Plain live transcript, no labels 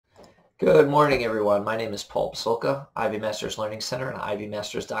Good morning, everyone. My name is Paul Pasulka, Ivy Masters Learning Center and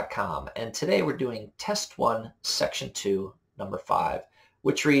ivymasters.com. And today we're doing Test 1, Section 2, Number 5,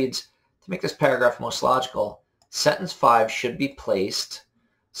 which reads, to make this paragraph most logical, sentence 5 should be placed.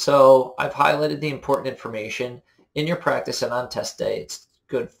 So I've highlighted the important information. In your practice and on test day, it's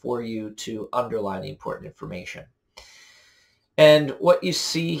good for you to underline the important information. And what you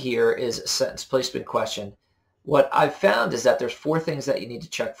see here is a sentence placement question. What I've found is that there's 4 things that you need to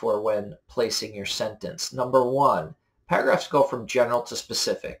check for when placing your sentence. Number 1, paragraphs go from general to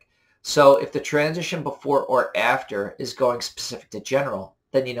specific. So if the transition before or after is going specific to general,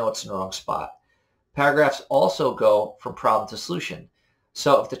 then you know it's in the wrong spot. Paragraphs also go from problem to solution.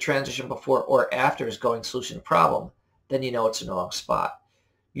 So if the transition before or after is going solution to problem, then you know it's in the wrong spot.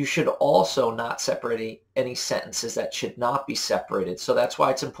 You should also not separate any sentences that should not be separated. So that's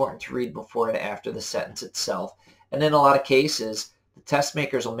why it's important to read before and after the sentence itself. And in a lot of cases, the test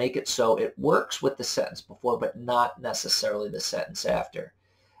makers will make it so it works with the sentence before, but not necessarily the sentence after.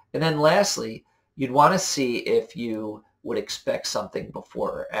 And then lastly, you'd want to see if you would expect something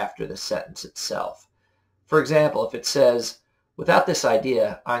before or after the sentence itself. For example, if it says, without this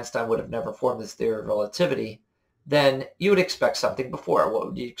idea, Einstein would have never formed his theory of relativity, then you would expect something before. What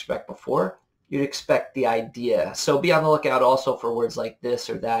would you expect before? You'd expect the idea. So be on the lookout also for words like this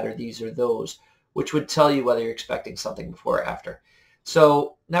or that or these or those, which would tell you whether you're expecting something before or after.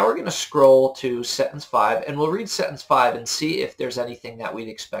 So now we're going to scroll to sentence 5, and we'll read sentence 5 and see if there's anything that we'd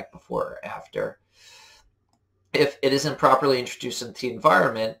expect before or after. If it isn't properly introduced into the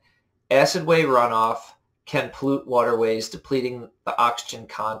environment, acid wave runoff can pollute waterways, depleting the oxygen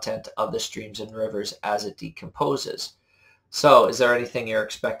content of the streams and rivers as it decomposes. So is there anything you're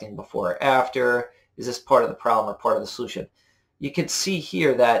expecting before or after? Is this part of the problem or part of the solution? You can see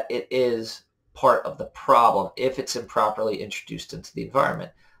here that it is part of the problem if it's improperly introduced into the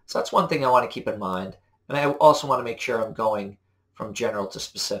environment. So that's one thing I want to keep in mind. And I also want to make sure I'm going from general to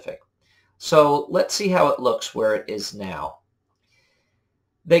specific. So let's see how it looks where it is now.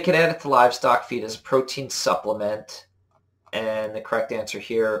 They can add it to livestock feed as a protein supplement, and the correct answer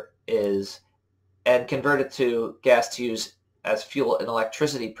here is, and convert it to gas to use as fuel in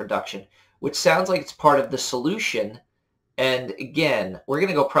electricity production, which sounds like it's part of the solution. And again, we're going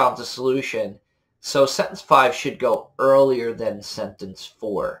to go problem to solution. So sentence 5 should go earlier than sentence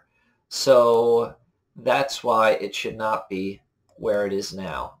 4. So that's why it should not be where it is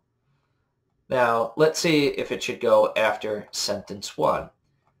now. Now, let's see if it should go after sentence 1.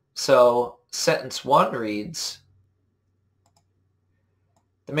 So sentence 1 reads,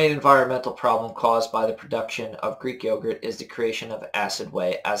 the main environmental problem caused by the production of Greek yogurt is the creation of acid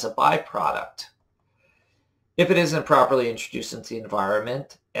whey as a byproduct. If it isn't properly introduced into the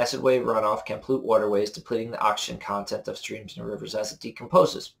environment, acid whey runoff can pollute waterways, depleting the oxygen content of streams and rivers as it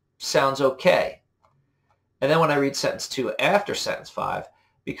decomposes. Sounds okay. And then when I read sentence 2 after sentence 5,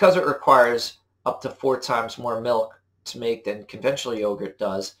 because it requires up to 4 times more milk to make than conventional yogurt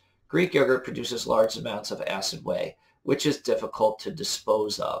does, Greek yogurt produces large amounts of acid whey, which is difficult to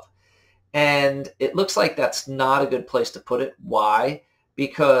dispose of. And it looks like that's not a good place to put it. Why?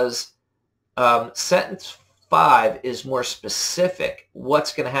 Because sentence 5 is more specific.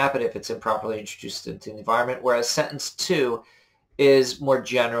 What's going to happen if it's improperly introduced into the environment, whereas sentence 2 is more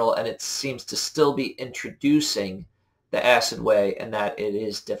general, and it seems to still be introducing the acid whey and that it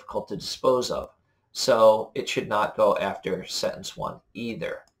is difficult to dispose of. So it should not go after sentence 1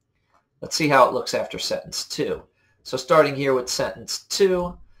 either. Let's see how it looks after sentence 2. So starting here with sentence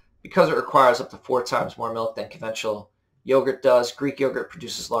 2, because it requires up to 4 times more milk than conventional yogurt does, Greek yogurt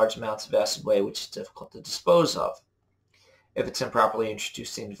produces large amounts of acid whey, which is difficult to dispose of. If it's improperly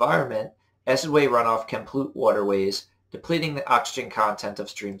introduced to the environment, acid whey runoff can pollute waterways, depleting the oxygen content of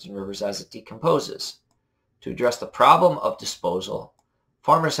streams and rivers as it decomposes. To address the problem of disposal,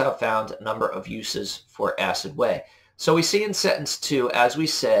 farmers have found a number of uses for acid whey. So we see in sentence 2, as we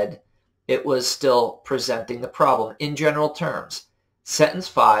said, it was still presenting the problem in general terms. Sentence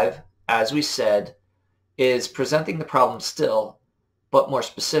 5, as we said, is presenting the problem still, but more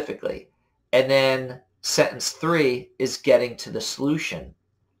specifically. And then sentence 3 is getting to the solution.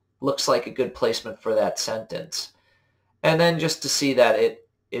 Looks like a good placement for that sentence. And then just to see that it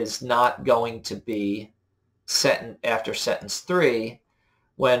is not going to be after sentence 3,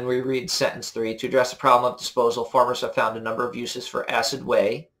 when we read sentence 3, to address the problem of disposal, farmers have found a number of uses for acid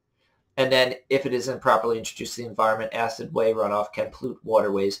whey. And then if it is improperly introduced to the environment, acid whey runoff can pollute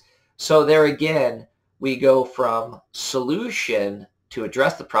waterways. So there again, we go from solution to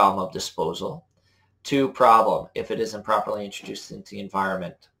address the problem of disposal to problem if it isn't properly introduced into the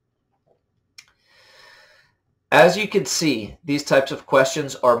environment. As you can see, these types of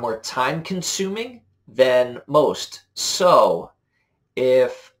questions are more time consuming than most. So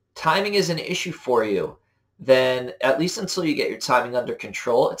if timing is an issue for you, then at least until you get your timing under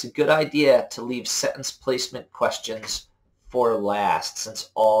control, it's a good idea to leave sentence placement questions for last, since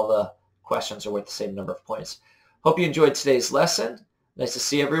all the questions are worth the same number of points. Hope you enjoyed today's lesson. Nice to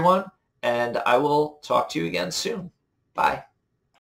see everyone, and I will talk to you again soon. Bye.